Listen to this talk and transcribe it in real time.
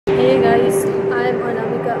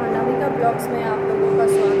Blogs में आप लोगों का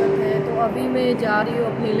स्वागत है। तो अभी मैं जा रही हूँ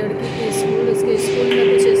अपनी लड़की के स्कूल। उसके स्कूल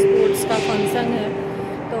में कुछ स्पोर्ट्स का फंक्शन है,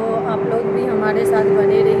 तो आप लोग भी हमारे साथ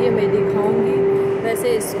बने रहिए, मैं दिखाऊंगी।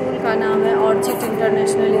 वैसे स्कूल का नाम है ऑर्चिड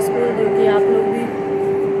इंटरनेशनल स्कूल, जो कि आप लोग भी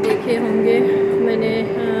देखे होंगे। मैंने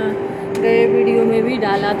गए वीडियो में भी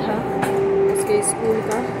डाला था उसके स्कूल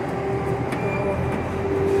का,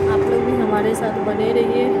 तो आप लोग भी हमारे साथ बने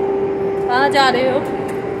रहिए। कहाँ जा रहे हो?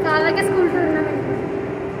 काव्या के स्कूल टूर्नामेंट।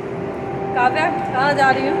 काव्या कहाँ जा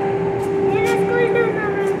रही हो? मेरा स्कूल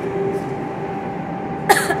टूर्नामेंट।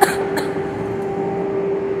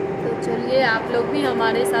 तो चलिए आप लोग भी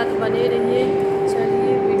हमारे साथ बने रहिए।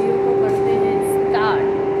 चलिए वीडियो को करते हैं स्टार्ट।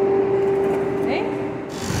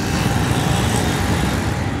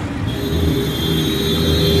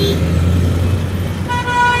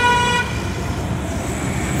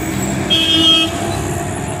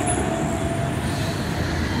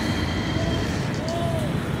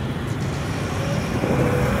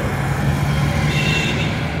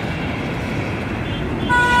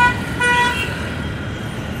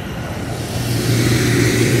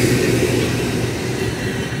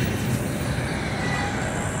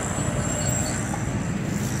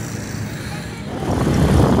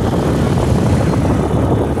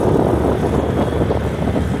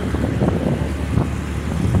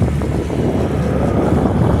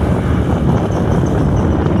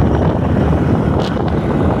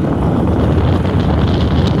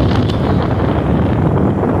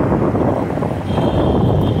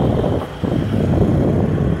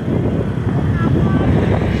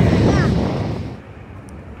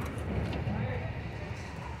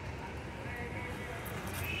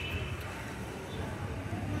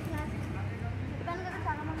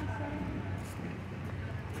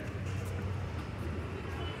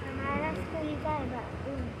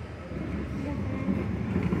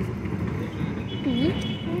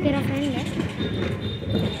 तेरा फ्रेंड है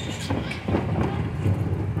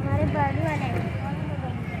हमारे बाजू वाला है,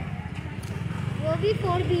 वो भी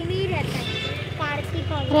 4B में ही रहता है।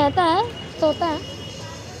 कार्तिक रहता है, सोता है।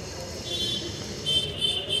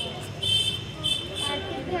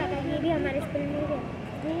 कार्तिक भी आता है, ये भी हमारे स्कूल में ही रहता है।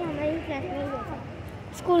 नहीं, हमारी क्लास में ही रहता है।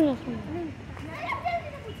 स्कूल में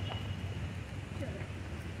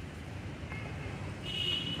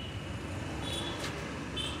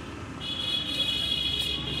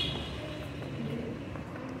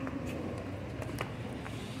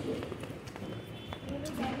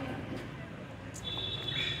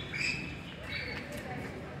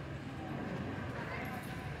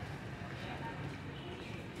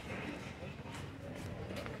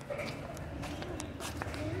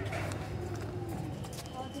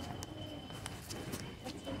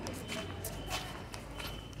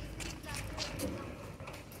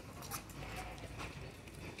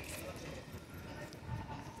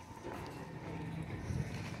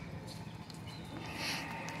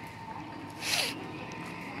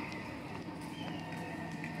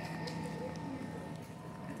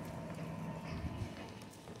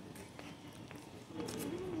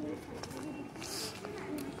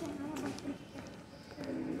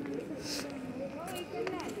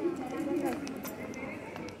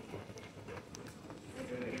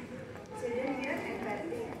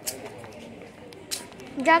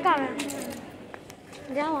जा,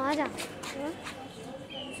 जा वहाँ जा।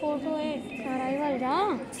 फोटो 8 अराइवल जा।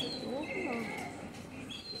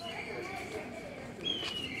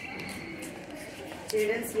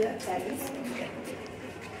 Students here, Alice.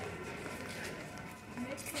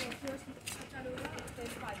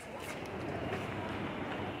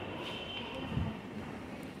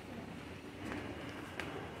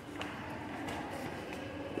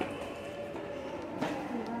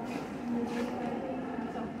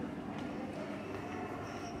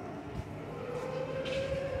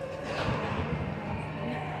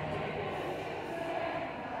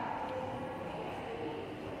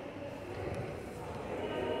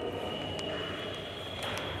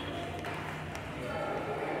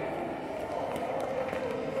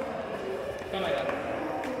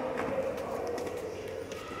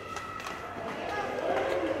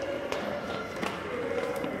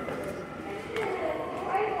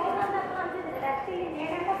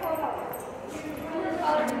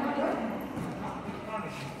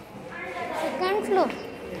 Second floor.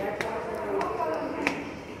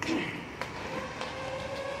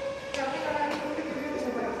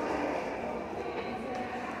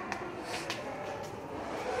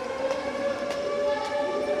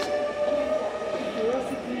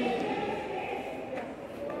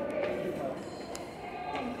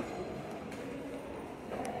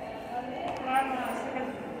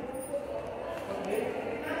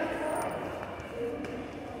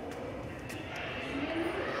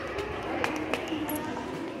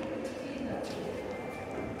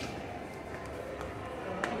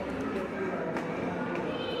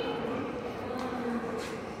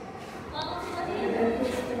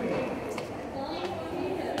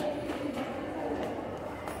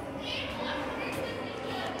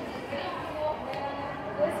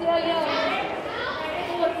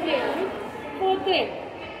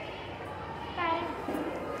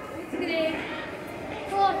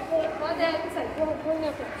 Which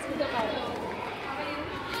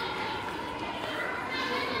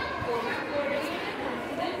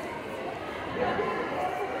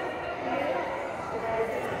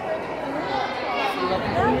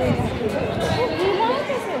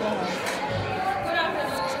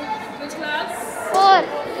class? 4.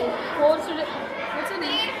 4 students. What's your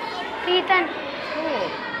name? Ethan.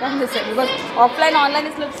 Oh, that's the same. Because offline, online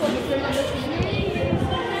is looks so different on the screen.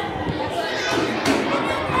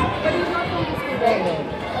 But he's not from the school, right?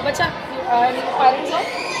 Bacha, any parents of?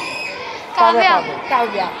 Kavya.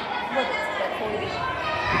 Kavya.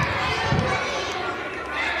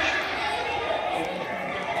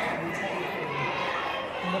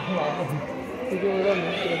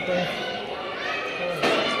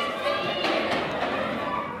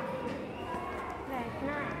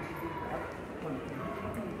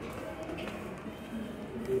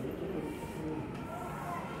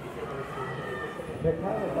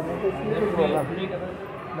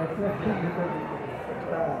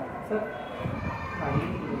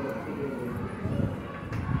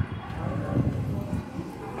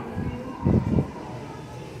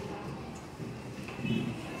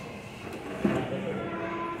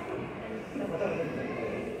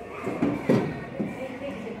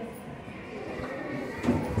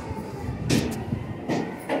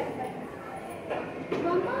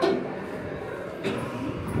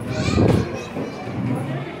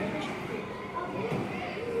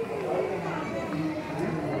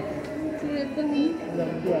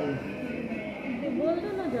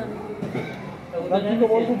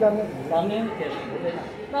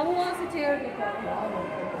 बाबू वहाँ से chair निकाल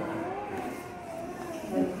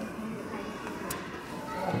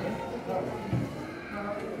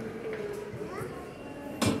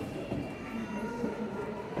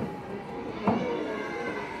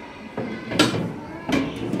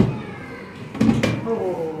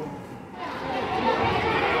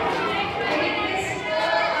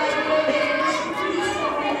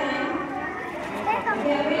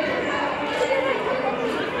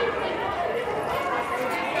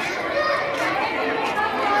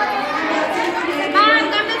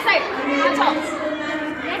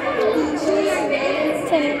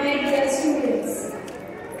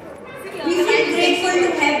We feel grateful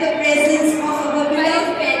to have the presence of our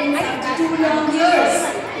beloved parents after 2 long years.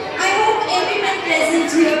 I hope everyone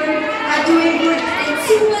present here are doing good and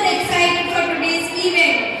super excited for today's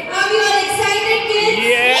event. Are we all excited, kids?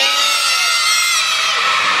 Yeah!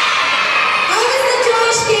 How is the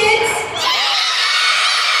Josh, kids?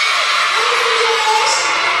 How is the Josh?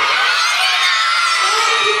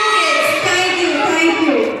 Thank you, kids. Thank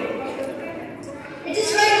you. It is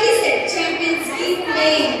rightly said, champions keep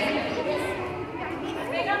playing.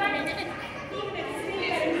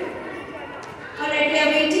 Alright, we are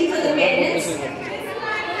waiting for the parents.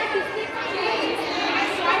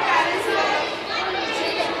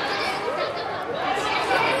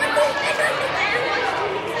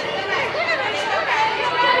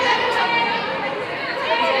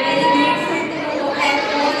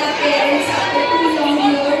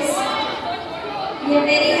 We are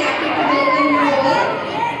very happy to welcome you all.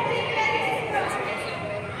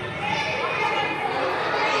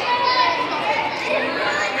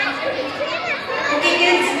 Okay,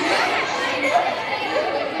 kids.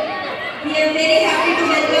 We are very happy to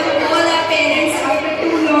welcome all our parents after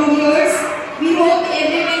 2 long years. We hope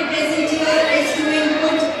everyone present here is doing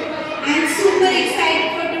good and super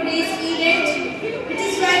excited for today's event. It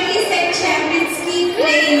is rightly said, champions keep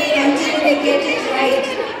playing until they get it right.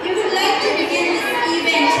 We would like to begin this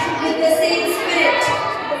event with the same spirit.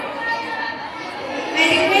 I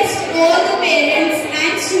request all the parents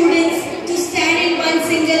and students to stand in one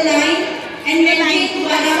single line and maintain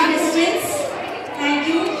 1 arm distance. Thank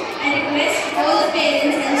you. I request all the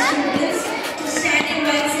parents and students to stand in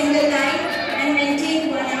one single line and maintain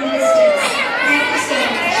 1 arm distance. Thank you so much.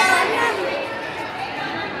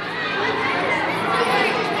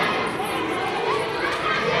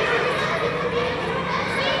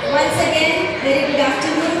 Once again, very good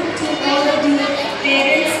afternoon to all of the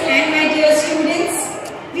parents and my dear students.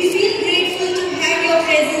 We feel grateful to have your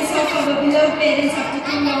presence of our beloved parents after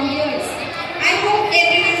 2 long years. I hope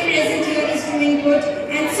everyone present here is doing good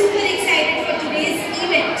and super excited for today's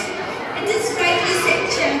event. It is rightly said,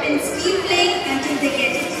 champions keep playing until they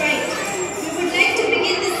get it right. We would like to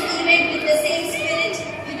begin this event with the same spirit.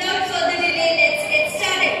 Without further delay, let's get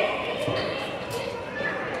started.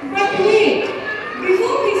 But wait,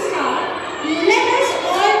 before we start, let us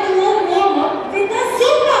all do a warm-up with the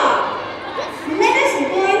Zumba. Let us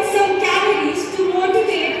burn some calories to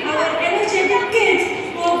motivate our energetic kids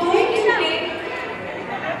who are going to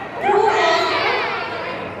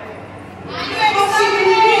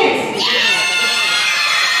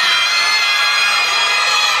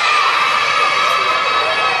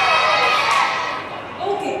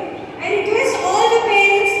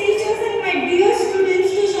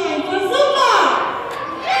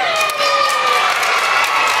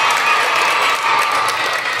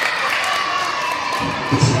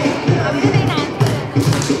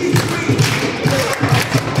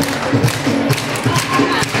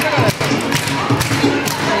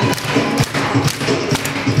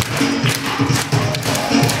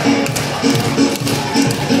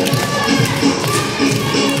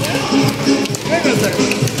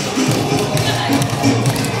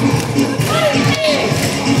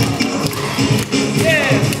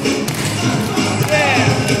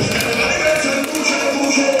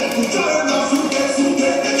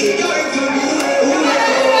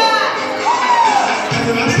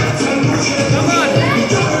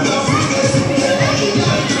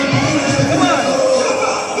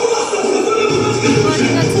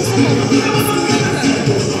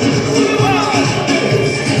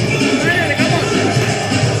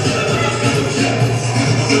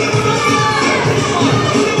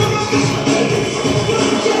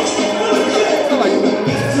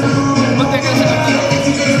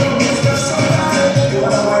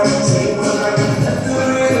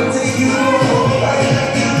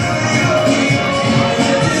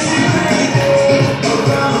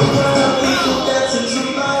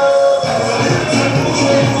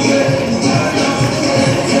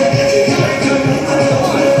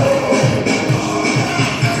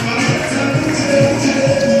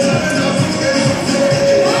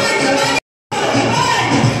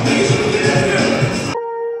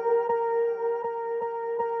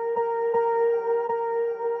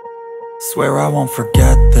Swear I won't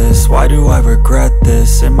forget this, why do I regret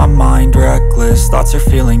this? In my mind reckless, thoughts are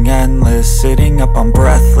feeling endless. Sitting up, I'm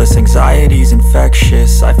breathless, anxiety's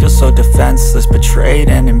infectious. I feel so defenseless, betrayed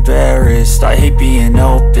and embarrassed. I hate being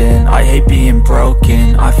open, I hate being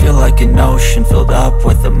broken. I feel like an ocean filled up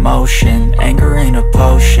with emotion. Anger ain't a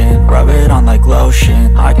potion, rub it on like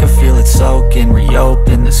lotion. I can feel it soaking,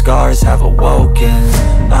 reopen, the scars have awoken.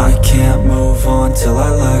 I can't move on till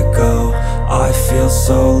I let go. I feel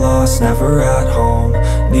so lost, never at home.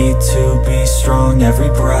 Need to be strong, every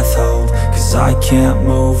breath hold. Cause I can't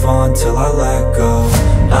move on till I let go.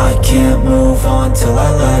 I can't move on till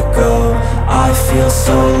I let go. I feel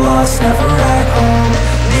so lost, never at home.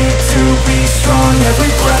 Need to be strong,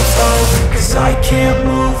 every breath hold. Cause I can't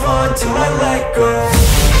move on till I let go.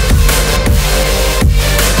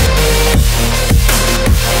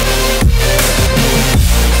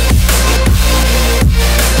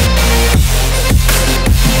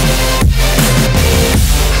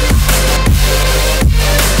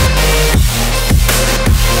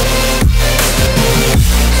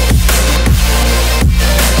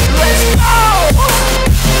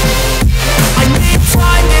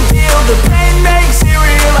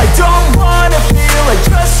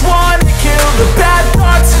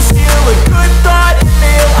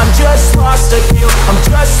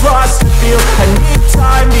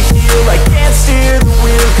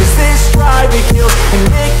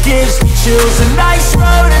 A nice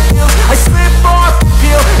road it feels. I slip off the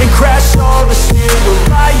peel and crash all the steel.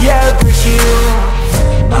 Will I ever heal?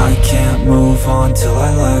 I can't move on till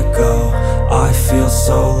I let go. I feel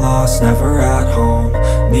so lost, never at home.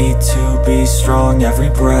 Need to be strong, every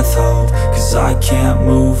breath hold. Cause I can't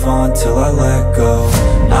move on till I let go.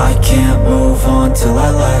 I can't move on till I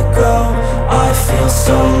let go. I feel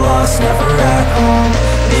so lost, never at home.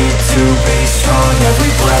 Need to be strong,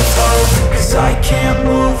 every breath hold. Cause I can't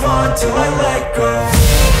move on till I let go.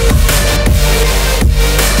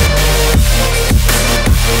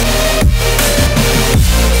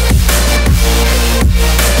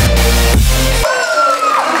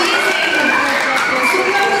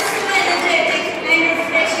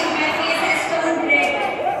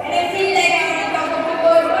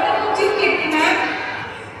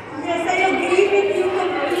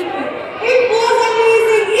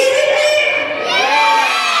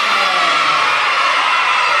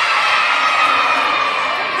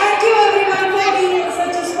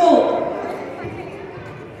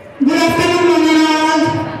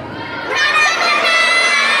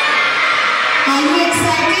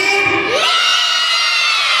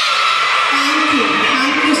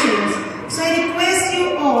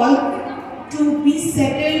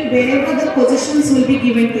 Wherever the positions will be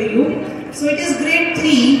given to you. So it is grade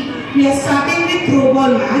 3. We are starting with throw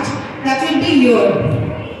ball match. That will be your.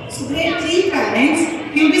 So grade 3 parents,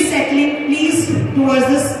 you will be settling please towards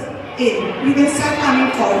this area. You can start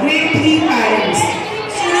coming forward. Grade 3 parents.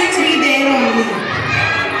 Students be there only.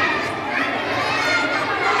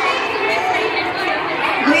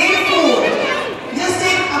 Grade 4. Just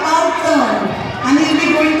take about turn. And you will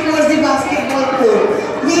be going towards the basketball court.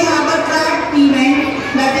 We have a track event.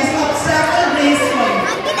 That is obstacle race point.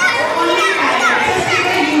 Only parents. Just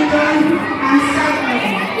take a U-turn and start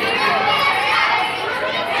running.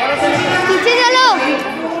 पीछे चलो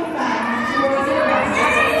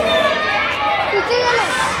पीछे चलो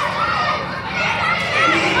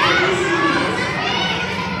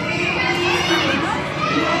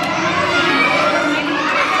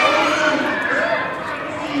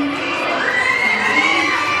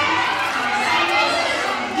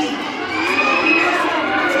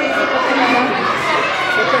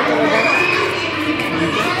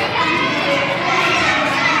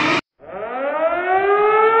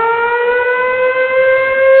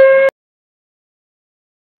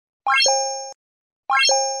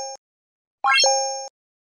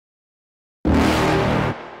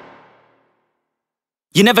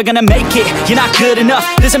You're never gonna make it, you're not good enough.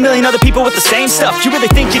 There's a million other people with the same stuff. You really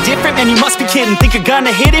think you're different? Man, you must be kidding. Think you're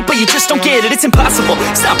gonna hit it, but you just don't get it. It's impossible,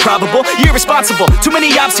 it's not probable, you're irresponsible. Too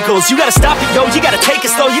many obstacles, you gotta stop it, yo. You gotta take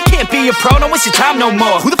it slow, you can't be a pro. Don't waste your time no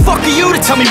more. Who the fuck are you to tell me